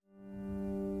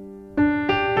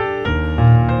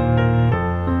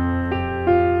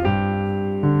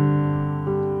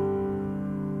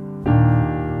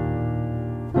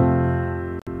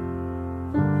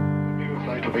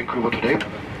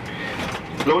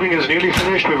Loading is nearly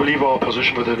finished. We will leave our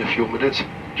position within a few minutes.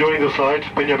 During the flight,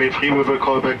 Benjamin Freeman will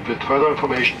call back with further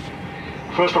information.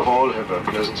 First of all, have a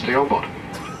pleasant stay on board.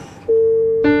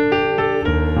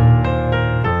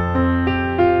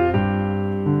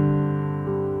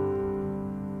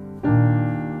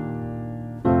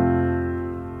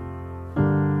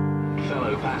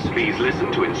 Please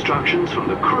listen to instructions from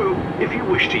the crew if you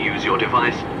wish to use your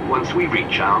device once we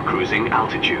reach our cruising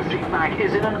altitude. Seat back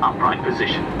is in an upright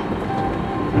position.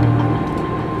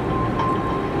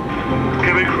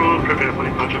 Cabin crew, prepare for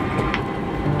departure.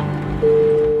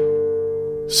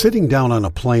 Sitting down on a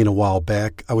plane a while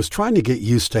back, I was trying to get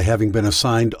used to having been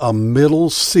assigned a middle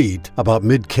seat about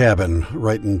mid-cabin,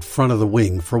 right in front of the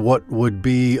wing, for what would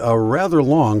be a rather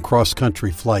long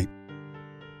cross-country flight.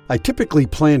 I typically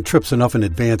plan trips enough in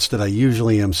advance that I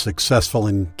usually am successful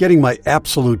in getting my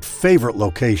absolute favorite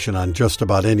location on just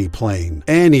about any plane,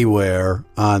 anywhere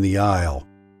on the aisle.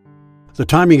 The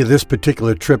timing of this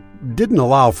particular trip didn't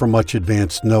allow for much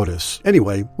advance notice.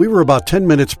 Anyway, we were about 10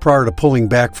 minutes prior to pulling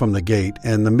back from the gate,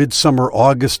 and the midsummer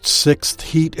August 6th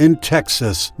heat in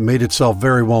Texas made itself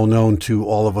very well known to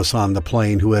all of us on the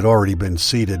plane who had already been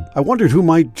seated. I wondered who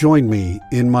might join me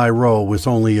in my row with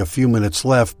only a few minutes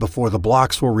left before the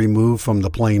blocks were removed from the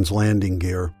plane's landing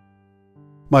gear.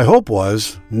 My hope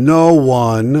was no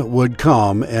one would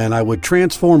come and I would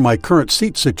transform my current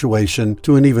seat situation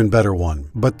to an even better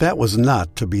one, but that was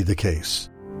not to be the case.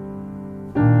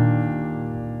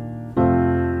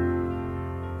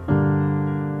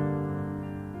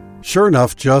 Sure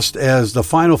enough, just as the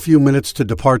final few minutes to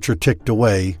departure ticked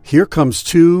away, here comes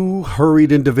two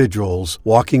hurried individuals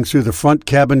walking through the front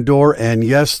cabin door, and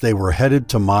yes, they were headed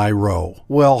to my row.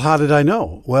 Well, how did I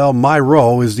know? Well, my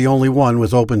row is the only one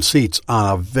with open seats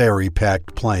on a very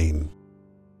packed plane.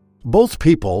 Both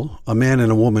people, a man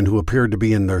and a woman who appeared to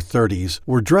be in their 30s,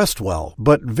 were dressed well,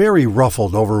 but very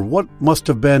ruffled over what must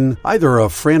have been either a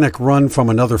frantic run from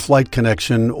another flight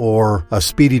connection or a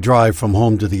speedy drive from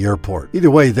home to the airport. Either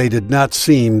way, they did not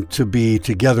seem to be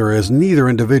together, as neither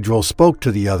individual spoke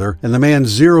to the other, and the man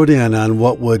zeroed in on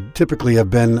what would typically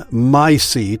have been my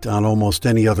seat on almost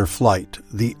any other flight,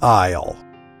 the aisle.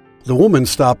 The woman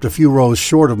stopped a few rows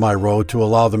short of my row to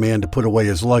allow the man to put away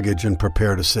his luggage and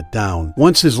prepare to sit down.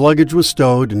 Once his luggage was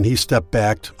stowed and he stepped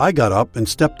back, I got up and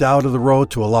stepped out of the row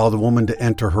to allow the woman to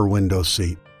enter her window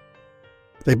seat.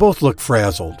 They both looked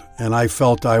frazzled, and I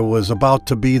felt I was about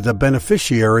to be the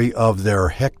beneficiary of their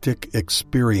hectic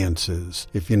experiences,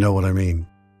 if you know what I mean.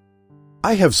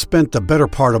 I have spent the better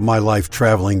part of my life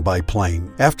traveling by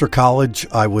plane. After college,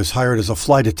 I was hired as a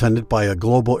flight attendant by a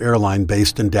global airline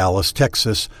based in Dallas,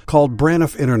 Texas, called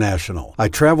Braniff International. I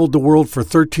traveled the world for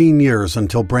 13 years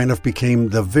until Braniff became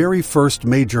the very first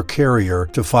major carrier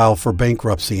to file for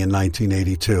bankruptcy in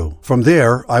 1982. From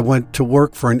there, I went to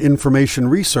work for an information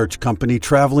research company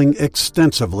traveling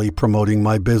extensively promoting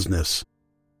my business.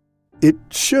 It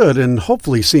should and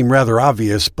hopefully seem rather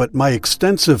obvious, but my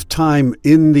extensive time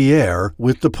in the air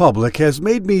with the public has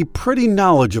made me pretty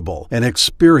knowledgeable and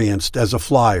experienced as a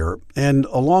flyer, and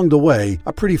along the way,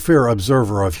 a pretty fair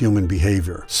observer of human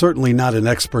behavior. Certainly not an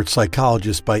expert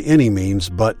psychologist by any means,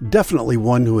 but definitely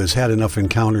one who has had enough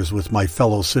encounters with my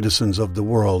fellow citizens of the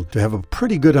world to have a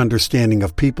pretty good understanding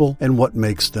of people and what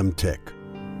makes them tick.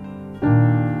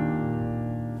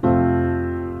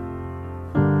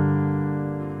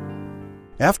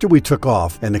 After we took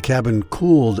off and the cabin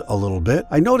cooled a little bit,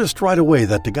 I noticed right away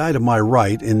that the guy to my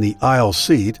right in the aisle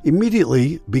seat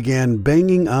immediately began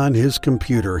banging on his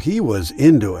computer. He was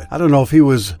into it. I don't know if he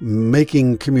was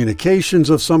making communications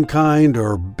of some kind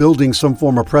or building some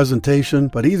form of presentation,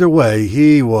 but either way,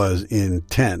 he was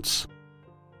intense.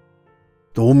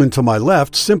 The woman to my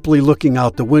left, simply looking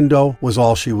out the window, was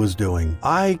all she was doing.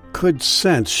 I could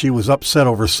sense she was upset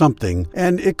over something,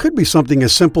 and it could be something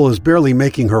as simple as barely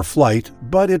making her flight,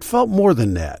 but it felt more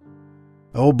than that.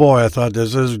 Oh boy, I thought,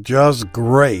 this is just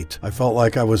great. I felt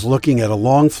like I was looking at a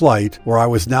long flight where I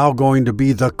was now going to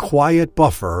be the quiet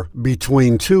buffer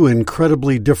between two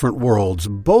incredibly different worlds,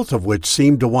 both of which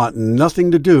seemed to want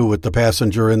nothing to do with the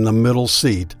passenger in the middle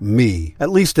seat, me,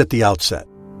 at least at the outset.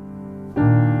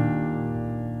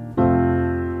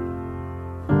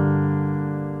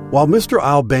 While Mr.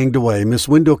 Owl banged away, Miss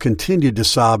Window continued to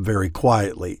sob very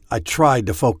quietly. I tried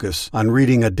to focus on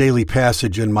reading a daily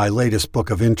passage in my latest book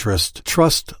of interest,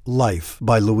 Trust Life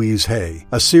by Louise Hay,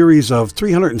 a series of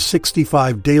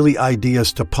 365 daily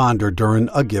ideas to ponder during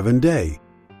a given day.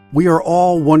 We are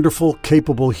all wonderful,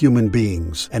 capable human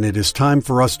beings, and it is time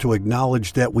for us to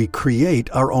acknowledge that we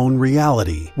create our own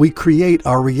reality. We create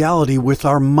our reality with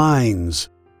our minds.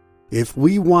 If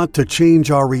we want to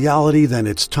change our reality, then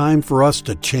it's time for us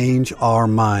to change our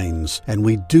minds. And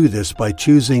we do this by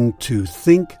choosing to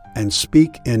think and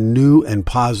speak in new and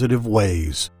positive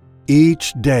ways.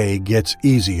 Each day gets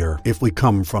easier if we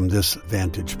come from this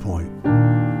vantage point.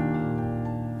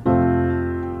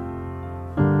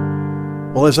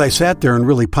 Well, as I sat there and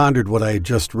really pondered what I had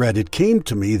just read, it came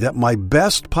to me that my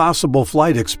best possible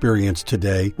flight experience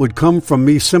today would come from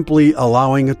me simply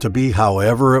allowing it to be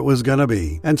however it was going to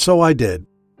be. And so I did.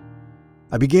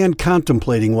 I began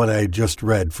contemplating what I had just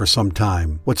read for some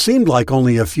time. What seemed like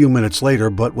only a few minutes later,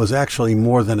 but was actually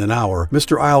more than an hour,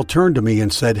 Mr. Isle turned to me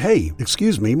and said, "Hey,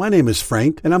 excuse me, my name is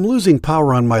Frank, and I'm losing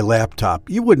power on my laptop.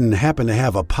 You wouldn't happen to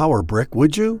have a power brick,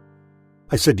 would you?"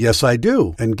 I said, "Yes, I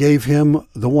do," and gave him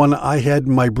the one I had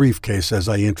in my briefcase as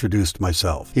I introduced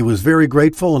myself. He was very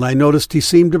grateful, and I noticed he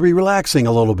seemed to be relaxing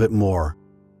a little bit more.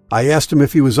 I asked him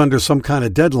if he was under some kind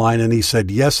of deadline, and he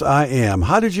said, "Yes, I am.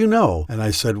 How did you know?" And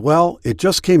I said, "Well, it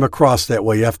just came across that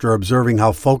way after observing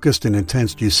how focused and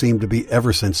intense you seemed to be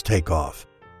ever since takeoff."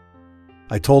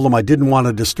 I told him I didn't want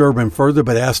to disturb him further,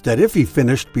 but asked that if he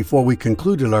finished before we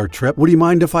concluded our trip, would he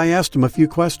mind if I asked him a few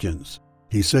questions?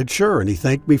 He said sure, and he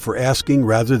thanked me for asking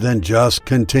rather than just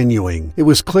continuing. It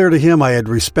was clear to him I had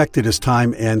respected his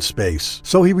time and space.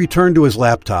 So he returned to his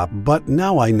laptop, but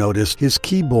now I noticed his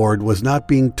keyboard was not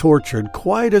being tortured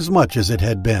quite as much as it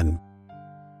had been.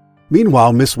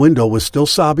 Meanwhile, Miss Window was still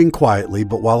sobbing quietly,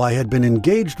 but while I had been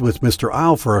engaged with Mr.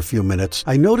 Isle for a few minutes,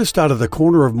 I noticed out of the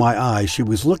corner of my eye she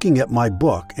was looking at my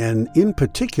book, and in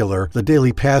particular, the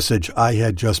daily passage I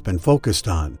had just been focused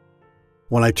on.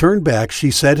 When I turned back, she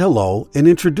said hello and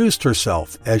introduced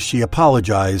herself as she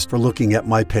apologized for looking at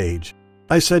my page.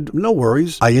 I said, "No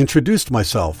worries." I introduced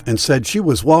myself and said she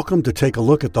was welcome to take a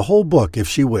look at the whole book if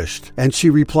she wished. And she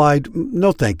replied,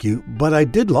 "No, thank you, but I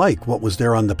did like what was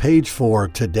there on the page for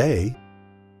today."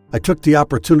 I took the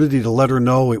opportunity to let her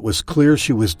know it was clear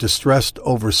she was distressed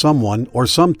over someone or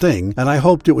something, and I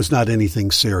hoped it was not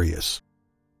anything serious.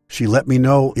 She let me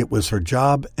know it was her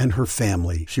job and her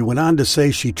family. She went on to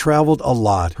say she traveled a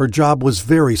lot, her job was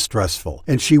very stressful,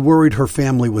 and she worried her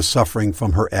family was suffering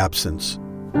from her absence.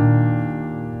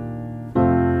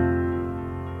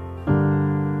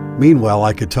 Meanwhile,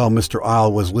 I could tell Mr.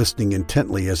 Isle was listening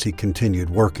intently as he continued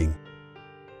working.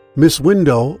 Miss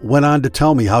Window went on to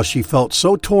tell me how she felt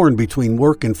so torn between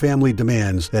work and family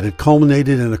demands that it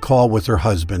culminated in a call with her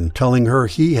husband, telling her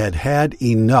he had had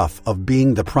enough of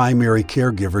being the primary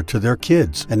caregiver to their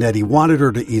kids, and that he wanted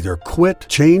her to either quit,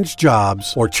 change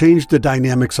jobs, or change the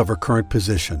dynamics of her current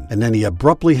position, and then he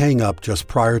abruptly hung up just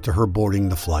prior to her boarding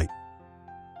the flight.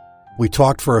 We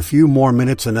talked for a few more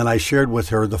minutes, and then I shared with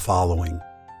her the following.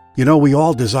 You know, we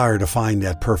all desire to find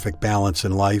that perfect balance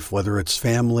in life, whether it's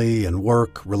family and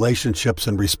work, relationships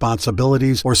and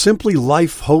responsibilities, or simply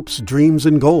life, hopes, dreams,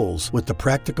 and goals with the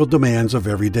practical demands of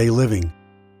everyday living.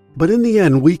 But in the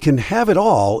end, we can have it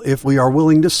all if we are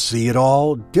willing to see it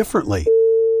all differently.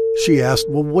 She asked,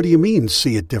 "Well, what do you mean,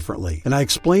 see it differently?" And I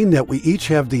explained that we each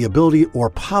have the ability or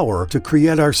power to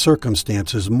create our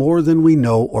circumstances more than we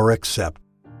know or accept.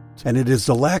 And it is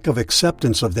the lack of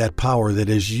acceptance of that power that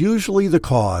is usually the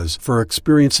cause for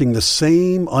experiencing the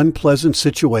same unpleasant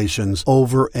situations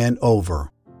over and over.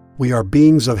 We are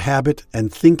beings of habit,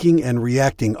 and thinking and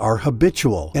reacting are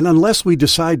habitual. And unless we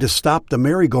decide to stop the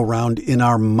merry-go-round in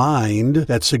our mind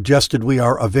that suggested we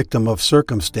are a victim of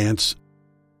circumstance,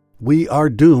 we are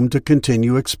doomed to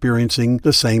continue experiencing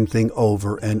the same thing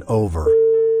over and over.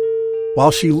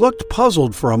 While she looked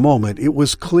puzzled for a moment, it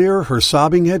was clear her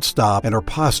sobbing had stopped and her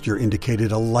posture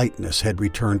indicated a lightness had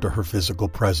returned to her physical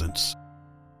presence.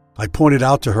 I pointed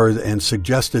out to her and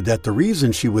suggested that the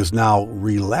reason she was now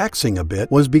relaxing a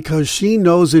bit was because she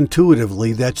knows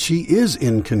intuitively that she is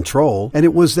in control, and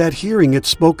it was that hearing it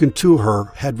spoken to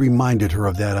her had reminded her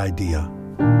of that idea.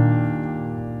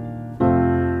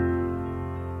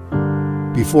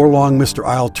 Before long, Mr.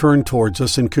 Isle turned towards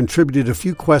us and contributed a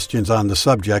few questions on the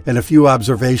subject and a few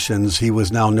observations he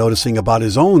was now noticing about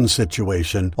his own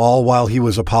situation, all while he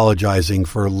was apologizing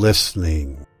for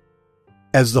listening.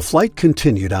 As the flight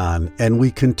continued on, and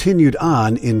we continued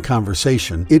on in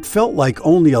conversation, it felt like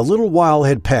only a little while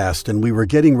had passed and we were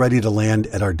getting ready to land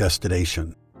at our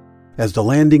destination. As the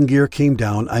landing gear came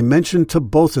down, I mentioned to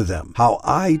both of them how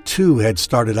I too had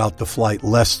started out the flight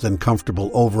less than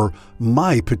comfortable over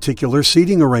my particular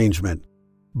seating arrangement,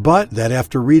 but that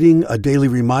after reading a daily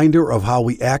reminder of how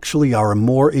we actually are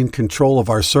more in control of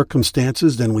our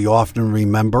circumstances than we often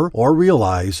remember or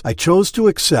realize, I chose to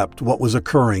accept what was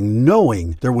occurring,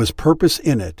 knowing there was purpose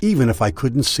in it, even if I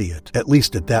couldn't see it, at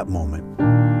least at that moment.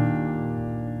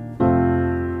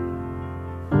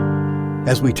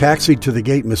 As we taxied to the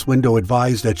gate, Miss Window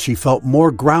advised that she felt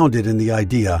more grounded in the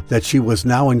idea that she was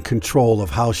now in control of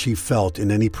how she felt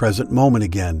in any present moment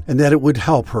again, and that it would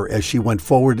help her as she went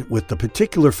forward with the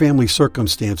particular family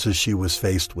circumstances she was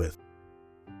faced with.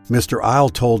 Mr. Isle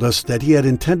told us that he had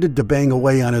intended to bang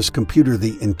away on his computer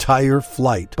the entire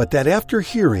flight, but that after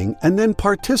hearing and then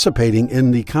participating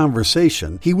in the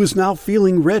conversation, he was now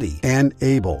feeling ready and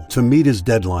able to meet his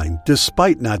deadline,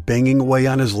 despite not banging away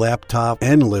on his laptop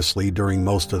endlessly during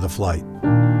most of the flight.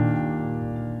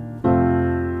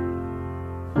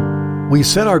 We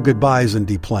said our goodbyes and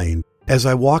deplaned. As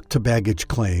I walked to baggage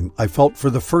claim, I felt for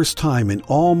the first time in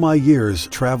all my years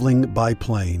traveling by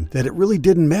plane that it really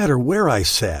didn't matter where I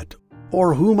sat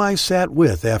or whom I sat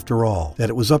with after all, that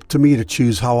it was up to me to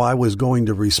choose how I was going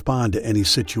to respond to any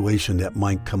situation that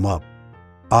might come up.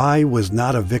 I was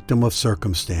not a victim of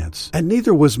circumstance, and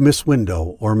neither was Miss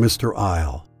Window or Mr.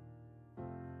 Isle.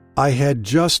 I had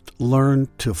just learned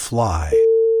to fly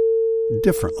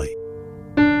differently.